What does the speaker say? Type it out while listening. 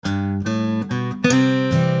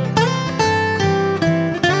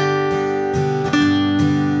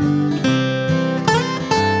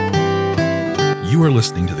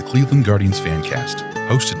listening to the Cleveland Guardians Fancast,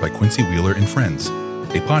 hosted by Quincy Wheeler and Friends,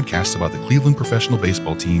 a podcast about the Cleveland professional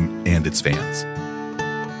baseball team and its fans.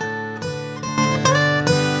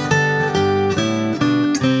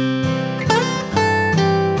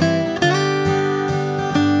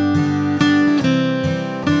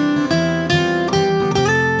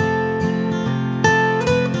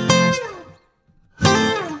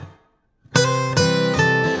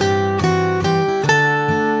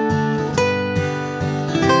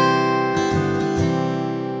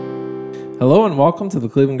 Hello and welcome to the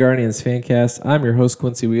Cleveland Guardians Fancast. I'm your host,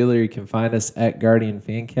 Quincy Wheeler. You can find us at Guardian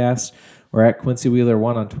Fancast or at Quincy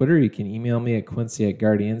Wheeler1 on Twitter. You can email me at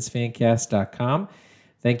quincy@guardiansfancast.com.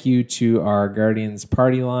 Thank you to our Guardians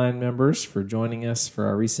Party Line members for joining us for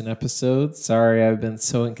our recent episodes. Sorry I've been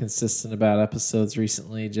so inconsistent about episodes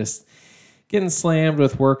recently, just getting slammed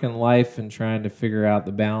with work and life and trying to figure out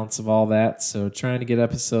the balance of all that. So trying to get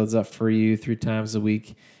episodes up for you 3 times a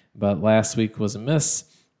week, but last week was a miss.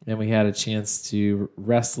 And we had a chance to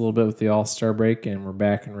rest a little bit with the All-Star break, and we're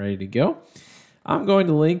back and ready to go. I'm going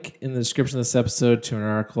to link in the description of this episode to an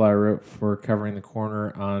article I wrote for Covering the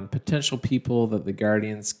Corner on potential people that the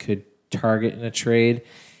Guardians could target in a trade.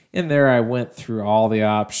 In there, I went through all the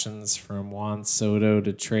options from Juan Soto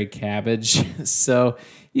to Trey Cabbage. So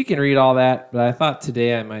you can read all that, but I thought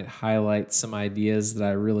today I might highlight some ideas that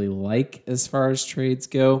I really like as far as trades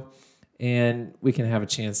go, and we can have a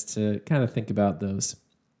chance to kind of think about those.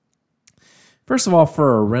 First of all,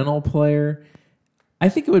 for a rental player, I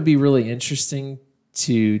think it would be really interesting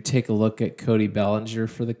to take a look at Cody Bellinger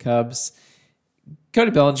for the Cubs.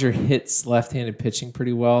 Cody Bellinger hits left-handed pitching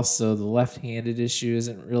pretty well, so the left-handed issue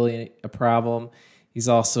isn't really a problem. He's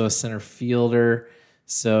also a center fielder,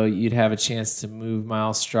 so you'd have a chance to move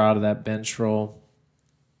Miles Straw to that bench role.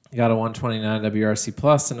 He got a 129 WRC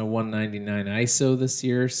plus and a 199 ISO this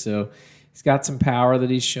year, so he's got some power that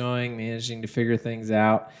he's showing, managing to figure things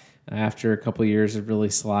out after a couple of years of really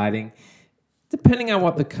sliding. Depending on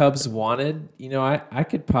what the Cubs wanted, I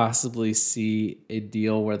could possibly see a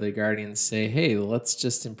deal where the Guardians say, hey, let's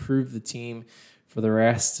just improve the team for the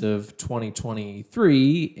rest of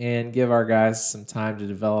 2023 and give our guys some time to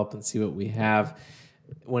develop and see what we have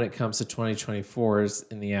when it comes to 2024's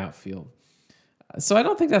in the outfield. So I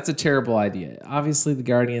don't think that's a terrible idea. Obviously, the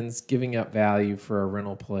Guardians giving up value for a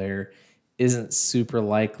rental player isn't super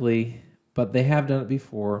likely, but they have done it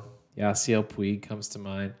before. Yasiel Puig comes to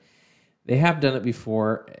mind. They have done it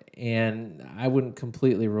before, and I wouldn't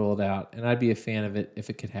completely rule it out, and I'd be a fan of it if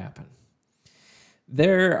it could happen.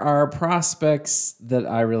 There are prospects that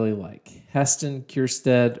I really like. Heston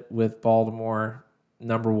Kjerstad with Baltimore,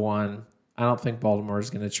 number 1. I don't think Baltimore is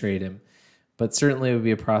going to trade him, but certainly it would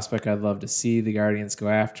be a prospect I'd love to see the Guardians go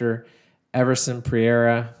after. Everson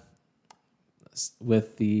Pereira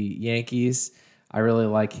with the Yankees. I really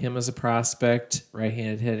like him as a prospect,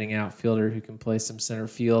 right-handed hitting outfielder who can play some center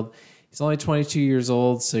field. He's only 22 years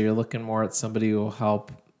old, so you're looking more at somebody who will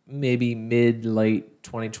help maybe mid-late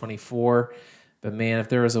 2024. But, man, if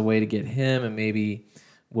there was a way to get him and maybe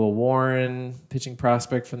Will Warren, pitching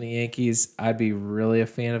prospect from the Yankees, I'd be really a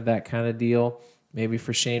fan of that kind of deal. Maybe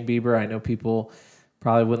for Shane Bieber. I know people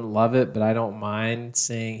probably wouldn't love it, but I don't mind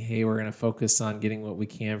saying, hey, we're going to focus on getting what we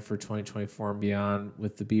can for 2024 and beyond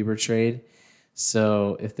with the Bieber trade.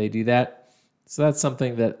 So if they do that, so that's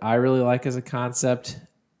something that I really like as a concept.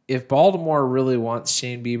 If Baltimore really wants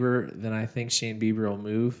Shane Bieber, then I think Shane Bieber will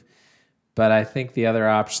move. But I think the other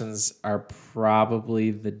options are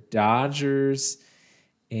probably the Dodgers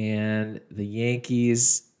and the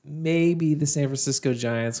Yankees, maybe the San Francisco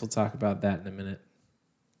Giants. We'll talk about that in a minute.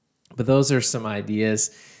 But those are some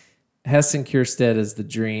ideas. Heston Kjerstad is the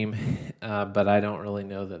dream, but I don't really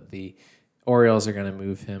know that the Orioles are going to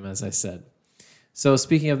move him, as I said. So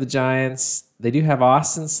speaking of the Giants, they do have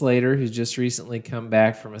Austin Slater, who's just recently come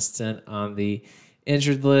back from a stint on the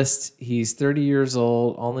injured list. He's 30 years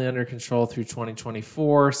old, only under control through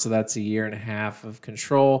 2024, so that's a year and a half of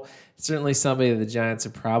control. Certainly somebody that the Giants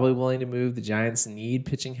are probably willing to move. The Giants need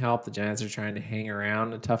pitching help. The Giants are trying to hang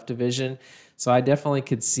around a tough division. So I definitely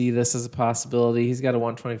could see this as a possibility. He's got a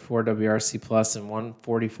 124 WRC plus and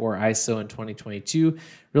 144 ISO in 2022.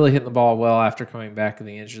 Really hitting the ball well after coming back in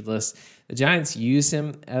the injured list. The Giants use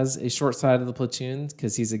him as a short side of the platoon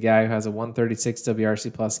because he's a guy who has a 136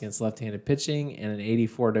 WRC plus against left-handed pitching and an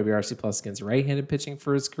 84 WRC plus against right-handed pitching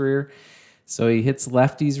for his career. So he hits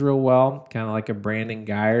lefties real well, kind of like a Brandon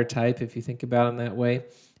Guyer type if you think about him that way.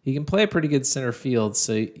 He can play a pretty good center field.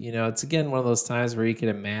 So, it's, again, one of those times where you could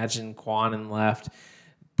imagine Quan in left,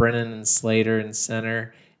 Brennan and Slater in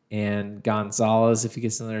center, and Gonzalez, if he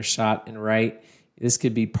gets another shot, in right. This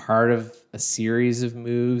could be part of a series of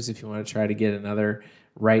moves if you want to try to get another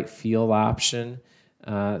right field option.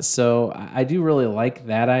 So I do really like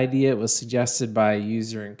that idea. It was suggested by a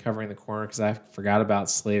user in Covering the Corner, because I forgot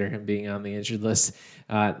about Slater, him being on the injured list,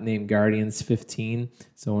 named Guardians15.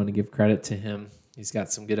 So I want to give credit to him. He's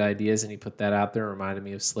got some good ideas, and he put that out there, reminded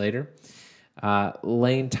me of Slater.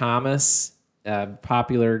 Lane Thomas,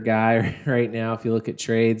 popular guy right now. If you look at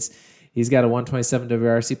trades, he's got a 127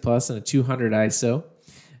 WRC plus and a 200 ISO.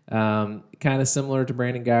 Kind of similar to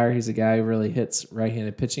Brandon Guyer. He's a guy who really hits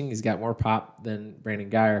right-handed pitching. He's got more pop than Brandon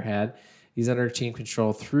Guyer had. He's under team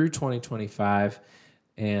control through 2025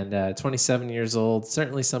 and 27 years old.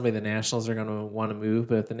 Certainly somebody the Nationals are going to want to move,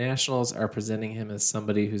 but if the Nationals are presenting him as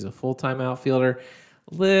somebody who's a full-time outfielder,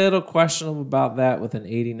 a little questionable about that with an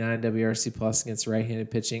 89 WRC plus against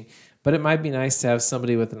right-handed pitching, but it might be nice to have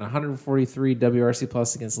somebody with an 143 WRC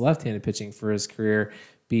plus against left-handed pitching for his career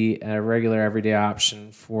be a regular everyday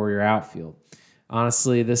option for your outfield.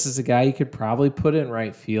 Honestly, this is a guy you could probably put in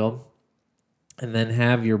right field and then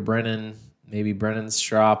have your Brennan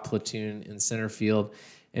Straw platoon in center field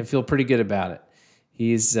and feel pretty good about it.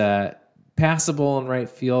 He's passable in right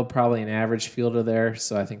field, probably an average fielder there,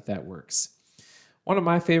 so I think that works. One of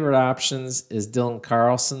my favorite options is Dylan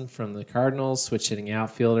Carlson from the Cardinals, switch hitting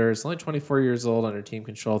outfielder. He's only 24 years old, under team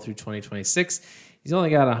control through 2026. He's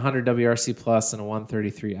only got 100 WRC plus and a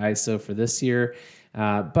 133 ISO for this year.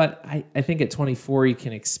 But I think at 24, you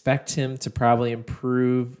can expect him to probably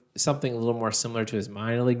improve something a little more similar to his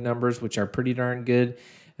minor league numbers, which are pretty darn good.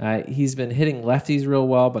 He's been hitting lefties real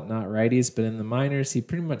well, but not righties. But in the minors, he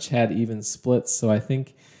pretty much had even splits. So I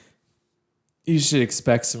think you should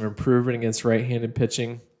expect some improvement against right-handed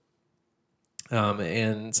pitching.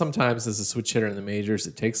 And sometimes as a switch hitter in the majors,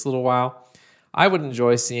 it takes a little while. I would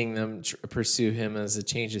enjoy seeing them pursue him as a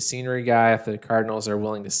change of scenery guy if the Cardinals are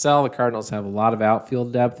willing to sell. The Cardinals have a lot of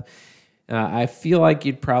outfield depth. I feel like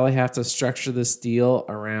you'd probably have to structure this deal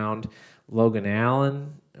around Logan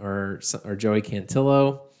Allen or Joey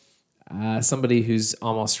Cantillo, somebody who's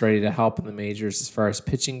almost ready to help in the majors as far as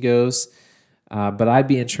pitching goes. But I'd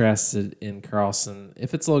be interested in Carlson.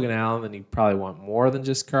 If it's Logan Allen, then you probably want more than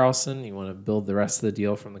just Carlson. You want to build the rest of the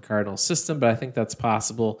deal from the Cardinals system, but I think that's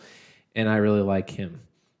possible, and I really like him.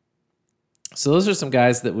 So those are some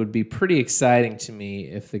guys that would be pretty exciting to me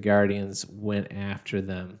if the Guardians went after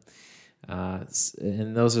them.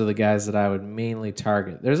 And those are the guys that I would mainly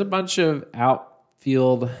target. There's a bunch of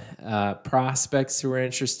outfield prospects who are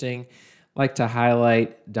interesting. I'd like to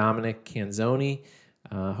highlight Dominic Canzoni.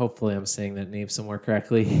 Hopefully I'm saying that name somewhere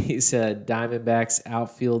correctly. He's a Diamondbacks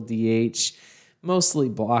outfield DH, mostly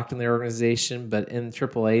blocked in their organization, but in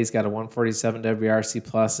AAA he's got a 147 WRC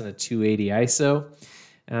plus and a 280 ISO.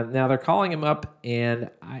 Now they're calling him up, and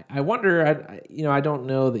I wonder, I don't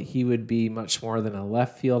know that he would be much more than a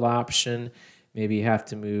left field option. Maybe you have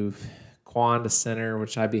to move Quan to center,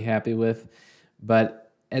 which I'd be happy with.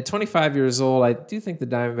 But at 25 years old, I do think the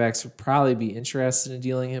Diamondbacks would probably be interested in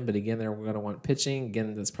dealing him, but again, they're going to want pitching.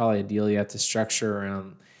 Again, that's probably a deal you have to structure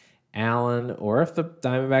around Allen, or if the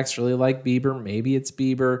Diamondbacks really like Bieber, maybe it's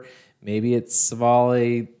Bieber, maybe it's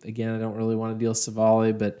Savali. Again, I don't really want to deal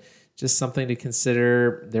Savali, but just something to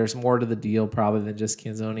consider. There's more to the deal probably than just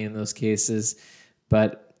Canzoni in those cases,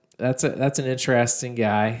 but that's an interesting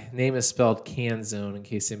guy. Name is spelled Canzone in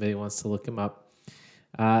case anybody wants to look him up.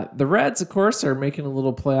 The Reds, of course, are making a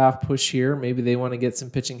little playoff push here. Maybe they want to get some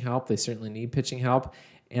pitching help. They certainly need pitching help.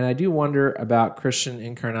 And I do wonder about Christian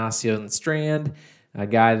Encarnacion Strand, a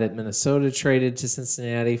guy that Minnesota traded to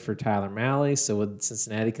Cincinnati for Tyler Mahle. So would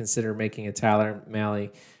Cincinnati consider making a Tyler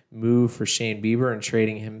Mahle move for Shane Bieber and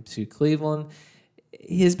trading him to Cleveland?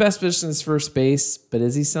 His best position is first base, but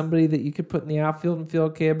is he somebody that you could put in the outfield and feel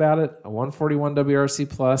okay about it? A 141 WRC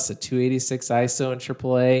plus, a 286 ISO in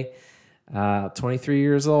AAA, 23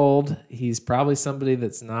 years old. He's probably somebody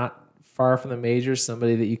that's not far from the majors,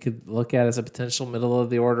 somebody that you could look at as a potential middle of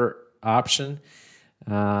the order option.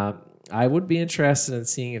 I would be interested in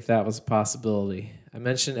seeing if that was a possibility. I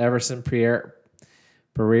mentioned Everson Pereira.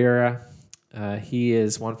 He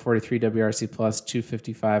is 143 WRC plus,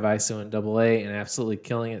 255 ISO in AA, and absolutely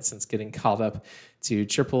killing it since getting called up to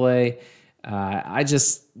AAA. I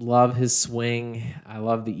just love his swing. I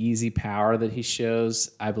love the easy power that he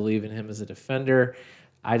shows. I believe in him as a defender.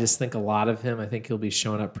 I just think a lot of him. I think he'll be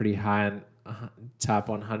showing up pretty high on top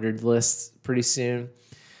 100 lists pretty soon.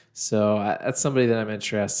 So that's somebody that I'm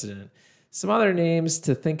interested in. Some other names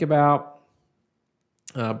to think about.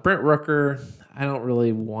 Brent Rooker, I don't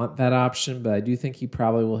really want that option, but I do think he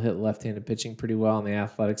probably will hit left-handed pitching pretty well, and the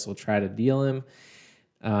Athletics will try to deal him.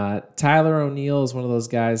 Tyler O'Neill is one of those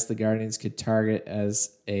guys the Guardians could target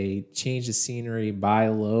as a change of scenery, buy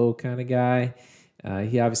low kind of guy.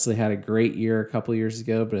 He obviously had a great year a couple years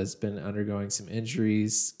ago, but has been undergoing some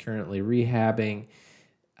injuries, currently rehabbing.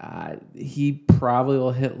 He probably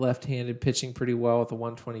will hit left-handed pitching pretty well with a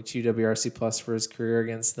 122 WRC plus for his career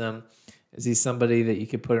against them. Is he somebody that you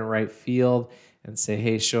could put in right field and say,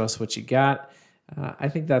 hey, show us what you got? I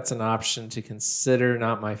think that's an option to consider.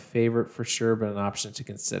 Not my favorite for sure, but an option to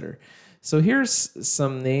consider. So here's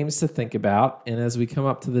some names to think about. And as we come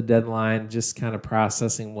up to the deadline, just kind of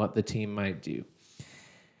processing what the team might do.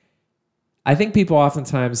 I think people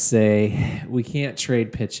oftentimes say we can't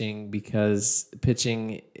trade pitching because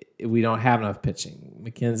we don't have enough pitching.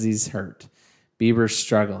 McKenzie's hurt. Bieber's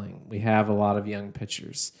struggling. We have a lot of young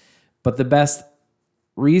pitchers. But the best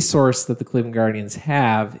resource that the Cleveland Guardians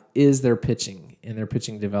have is their pitching and their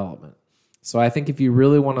pitching development. So I think if you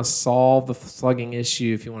really want to solve the slugging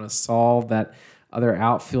issue, if you want to solve that other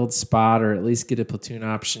outfield spot or at least get a platoon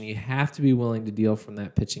option, you have to be willing to deal from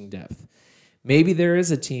that pitching depth. Maybe there is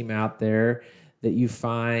a team out there that you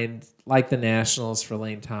find like the Nationals for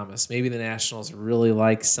Lane Thomas. Maybe the Nationals really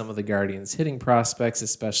like some of the Guardians' hitting prospects,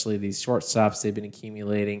 especially these shortstops they've been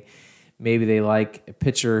accumulating. Maybe they like a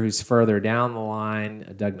pitcher who's further down the line,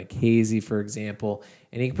 a Doug Nikhazy, for example,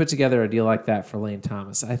 and you can put together a deal like that for Lane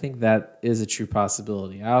Thomas. I think that is a true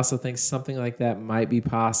possibility. I also think something like that might be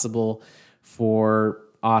possible for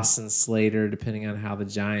Austin Slater, depending on how the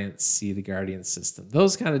Giants see the Guardian system.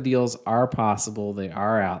 Those kind of deals are possible. They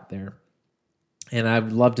are out there, and I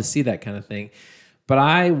would love to see that kind of thing. But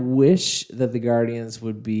I wish that the Guardians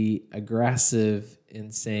would be aggressive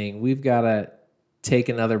in saying, we've got to take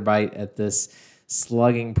another bite at this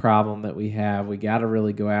slugging problem that we have. We got to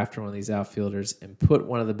really go after one of these outfielders and put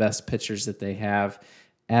one of the best pitchers that they have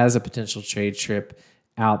as a potential trade trip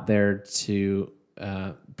out there to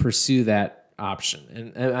pursue that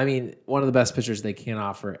option. And I mean, one of the best pitchers they can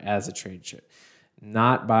offer as a trade chip.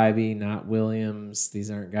 Not Bybee, not Williams.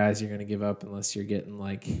 These aren't guys you're going to give up unless you're getting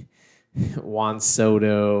like Juan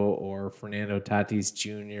Soto or Fernando Tatis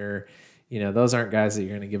Jr. Those aren't guys that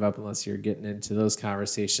you're going to give up unless you're getting into those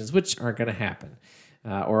conversations, which aren't going to happen.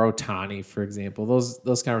 Or Ohtani, for example.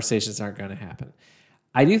 Those conversations aren't going to happen.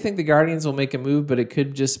 I do think the Guardians will make a move, but it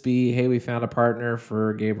could just be, hey, we found a partner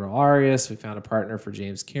for Gabriel Arias. We found a partner for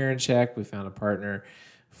James Karinchak. We found a partner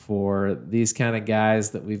for these kind of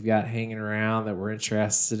guys that we've got hanging around that we're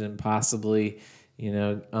interested in possibly,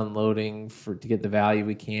 unloading to get the value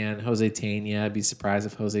we can. Jose Tena, I'd be surprised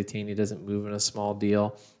if Jose Tena doesn't move in a small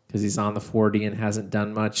deal because he's on the 40 and hasn't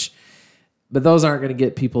done much. But those aren't going to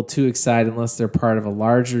get people too excited unless they're part of a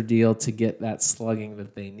larger deal to get that slugging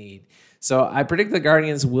that they need. So I predict the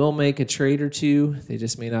Guardians will make a trade or two. They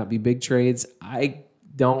just may not be big trades. I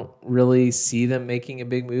don't really see them making a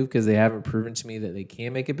big move because they haven't proven to me that they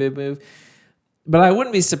can make a big move. But I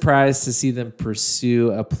wouldn't be surprised to see them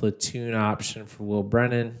pursue a platoon option for Will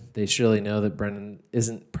Brennan. They surely know that Brennan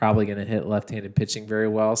isn't probably going to hit left-handed pitching very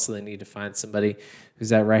well, so they need to find somebody who's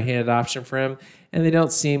that right-handed option for him. And they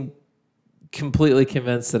don't seem completely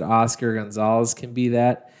convinced that Oscar Gonzalez can be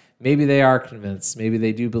that. Maybe they are convinced. Maybe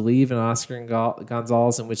they do believe in Oscar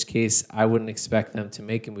Gonzalez, in which case I wouldn't expect them to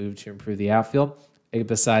make a move to improve the outfield,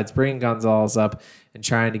 besides bringing Gonzalez up and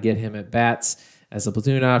trying to get him at bats as a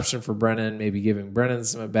platoon option for Brennan, maybe giving Brennan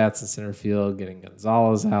some at bats in center field, getting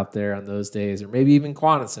Gonzalez out there on those days, or maybe even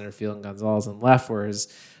Quan in center field and Gonzalez in left where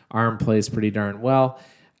his arm plays pretty darn well.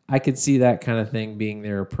 I could see that kind of thing being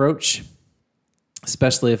their approach,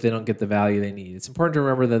 especially if they don't get the value they need. It's important to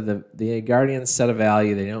remember that the Guardians set a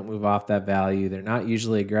value. They don't move off that value. They're not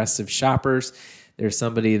usually aggressive shoppers. They're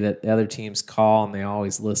somebody that the other teams call, and they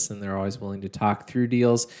always listen. They're always willing to talk through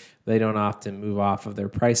deals. They don't often move off of their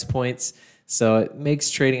price points. So it makes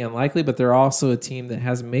trading unlikely, but they're also a team that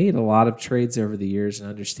has made a lot of trades over the years and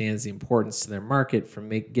understands the importance to their market from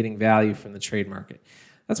getting value from the trade market.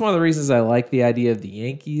 That's one of the reasons I like the idea of the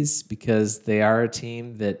Yankees, because they are a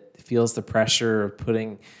team that feels the pressure of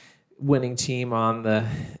putting winning team on the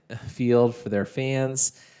field for their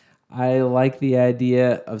fans. I like the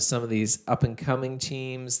idea of some of these up-and-coming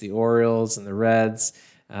teams, the Orioles and the Reds,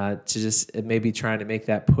 to just maybe trying to make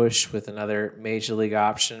that push with another major league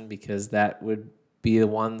option, because that would be the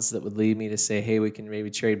ones that would lead me to say, hey, we can maybe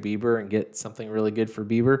trade Bieber and get something really good for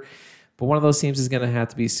Bieber. But one of those teams is going to have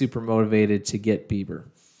to be super motivated to get Bieber.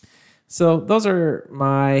 So those are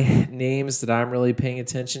my names that I'm really paying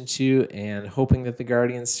attention to and hoping that the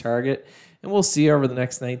Guardians target. And we'll see over the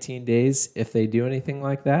next 19 days if they do anything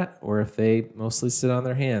like that or if they mostly sit on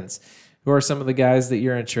their hands. Who are some of the guys that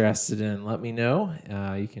you're interested in? Let me know.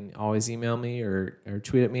 You can always email me or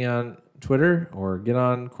tweet at me on Twitter or get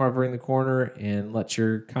on Covering the Corner and let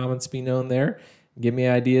your comments be known there. Give me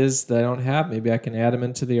ideas that I don't have. Maybe I can add them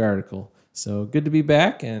into the article. So good to be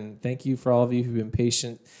back, and thank you for all of you who've been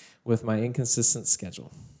patient with my inconsistent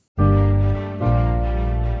schedule.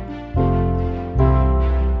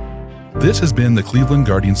 This has been the Cleveland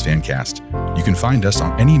Guardians Fancast. You can find us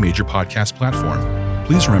on any major podcast platform.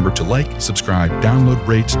 Please remember to like, subscribe, download,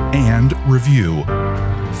 rate, and review.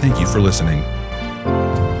 Thank you for listening.